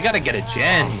yeah. They gotta get a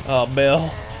gen. Oh,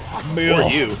 Bill. Or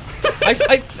you.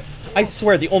 I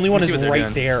swear the only one is right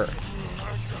doing. there.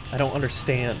 I don't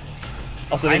understand.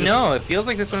 Also, I know. It feels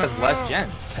like this one has less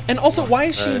gens. And also, why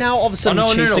is she now all of a sudden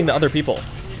chasing the other people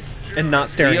and not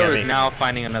staring at me? Leo is now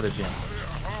finding another gen.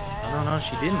 Oh, no,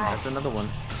 she didn't. That's another one.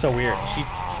 So weird.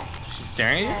 She's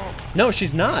staring at you? No,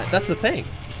 she's not. That's the thing.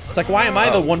 It's like, why am I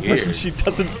the one person she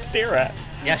doesn't stare at?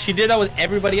 Yeah, she did that with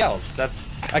everybody else.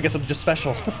 That's. I guess I'm just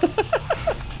special.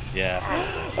 Yeah.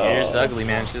 Here's ugly,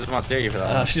 man. She doesn't want to stare at you for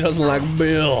that. She doesn't like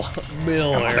Bill.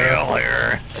 Bill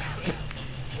here.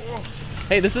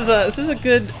 Hey, this is a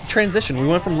good transition. We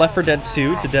went from Left 4 Dead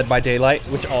 2 to Dead by Daylight,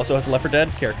 which also has a Left 4 Dead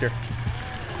character.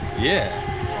 Yeah.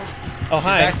 Oh,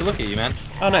 hi. Back to look at you, man.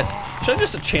 Oh, nice. Should I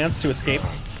just a chance to escape?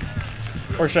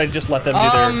 Or should I just let them do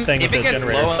their thing with the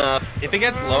generators? If it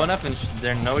gets low enough and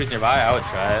nobody's nearby, I would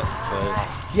try it.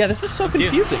 But yeah, this is so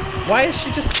confusing. Why is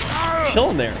she just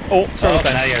chilling there? Oh, struggle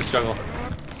time. Now you gotta struggle.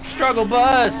 Struggle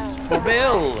bus for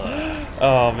Bill.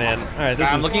 Oh man. All right,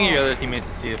 I'm looking at your other teammates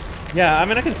to see if. Yeah, I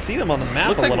mean I can see them on the map.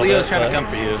 Looks like Leo's trying to come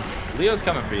for you. Leo's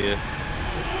coming for you.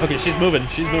 Okay, she's moving.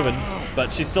 She's moving,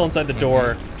 but she's still inside the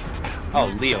door. Oh,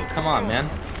 Leo, come on, man.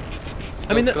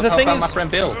 I mean, the thing is, my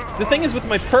friend Bill. The thing is with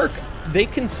my perk, they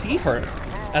can see her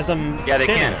as I'm Yeah, they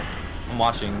standing. can. I'm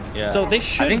watching. Yeah. So they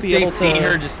should be I able to. think they see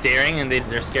her just staring, and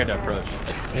they're scared to approach.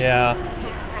 Yeah.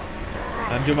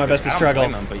 I'm doing my best to struggle.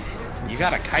 Them, but you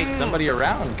gotta kite somebody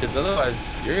around, because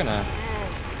otherwise you're gonna.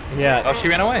 Yeah. Oh, she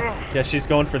ran away. Yeah, she's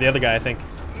going for the other guy, I think.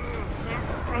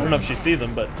 I don't know if she sees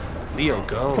him, but. Leo,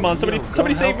 go. Come on,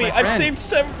 somebody save me! I've saved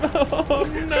seven. Oh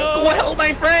no! Go help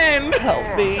my friend!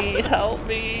 Help me! Help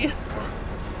me!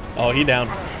 Oh, he down.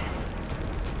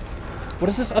 What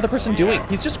is this other person doing?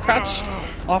 He's just crouched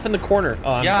off in the corner.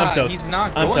 Oh, I'm toast. He's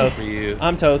not going for you.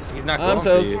 I'm toast. He's not going I'm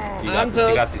toast. for you. I'm toast.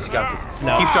 You got this. You got this.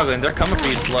 No. Keep struggling. They're coming for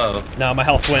you slow. No, my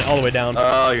health went all the way down.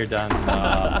 Oh, you're done.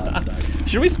 Oh, that sucks.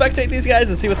 Should we spectate these guys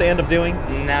and see what they end up doing?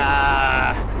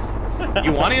 Nah.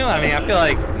 You want to? I mean, I feel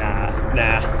like nah.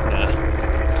 Nah.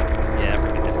 Yeah,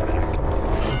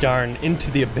 forget it. Darn,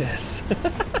 into the abyss.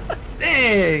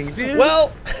 Dang, dude.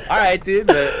 Well, all right, dude.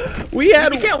 But we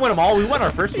can't win them all. We won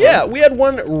our first one. Yeah, we had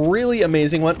one really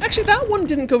amazing one. Actually, that one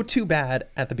didn't go too bad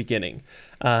at the beginning.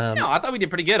 No, I thought we did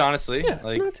pretty good, honestly. Yeah,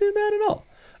 not too bad at all.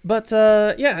 But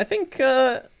yeah, I think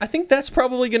that's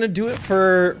probably gonna do it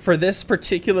for this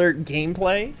particular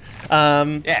gameplay.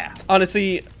 Yeah.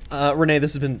 Honestly, Renee,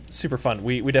 this has been super fun.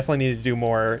 We definitely need to do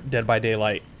more Dead by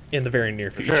Daylight in the very near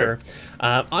future. Sure.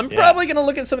 I'm probably gonna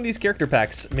look at some of these character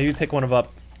packs. Maybe pick one of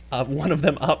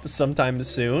them up sometime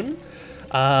soon.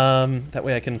 That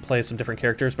way I can play some different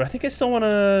characters. But I think I still want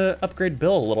to upgrade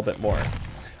Bill a little bit more.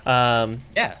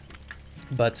 Yeah.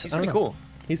 But he's I don't pretty know. cool.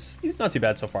 He's not too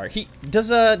bad so far. He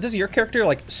does your character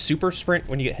like super sprint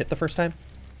when you get hit the first time,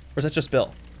 or is that just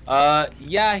Bill?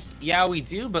 Yeah, we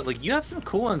do. But like you have some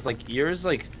cool ones. Like yours,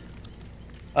 like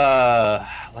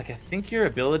I think your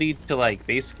ability to like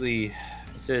basically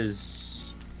it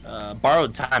says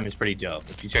borrowed time is pretty dope.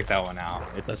 If you check that one out,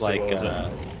 it's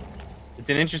it's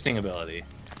an interesting ability.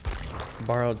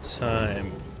 Borrowed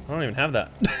time. I don't even have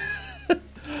that.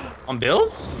 On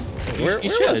bills? Where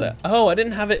was it? Oh, I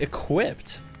didn't have it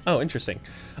equipped. Oh, interesting.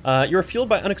 You're fueled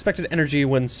by unexpected energy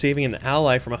when saving an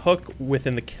ally from a hook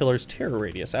within the killer's terror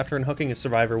radius. After unhooking a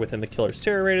survivor within the killer's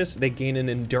terror radius, they gain an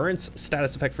endurance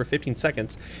status effect for 15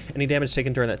 seconds. Any damage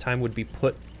taken during that time would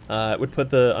put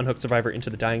the unhooked survivor into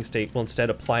the dying state. Will instead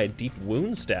apply a deep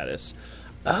wound status.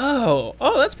 Oh,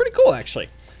 that's pretty cool actually.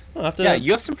 I'll have to... Yeah,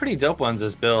 you have some pretty dope ones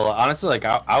as Bill. Honestly, like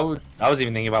I was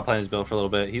even thinking about playing as Bill for a little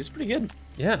bit. He's pretty good.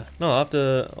 Yeah, no, I'll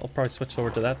probably switch over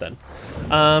to that then.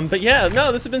 But yeah,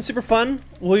 no, this has been super fun.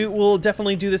 We will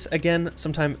definitely do this again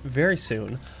sometime very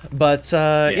soon. But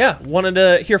yeah, wanted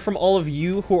to hear from all of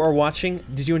you who are watching.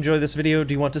 Did you enjoy this video?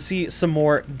 Do you want to see some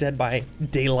more Dead by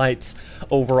Daylight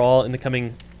overall in the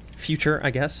coming future, I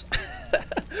guess?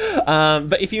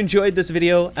 But if you enjoyed this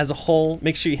video as a whole,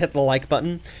 make sure you hit the like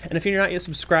button. And if you're not yet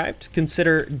subscribed,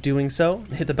 consider doing so.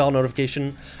 Hit the bell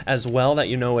notification as well, that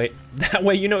that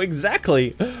way you know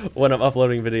exactly when I'm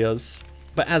uploading videos.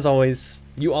 But as always,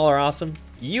 you all are awesome.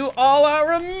 You all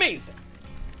are amazing.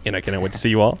 And I cannot wait to see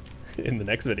you all in the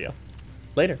next video.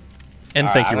 Later. And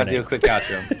thank you, I'm Rene. gonna do a quick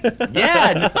outro.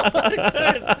 Yeah, no,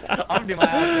 I'm gonna do my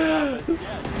outro.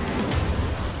 Yeah.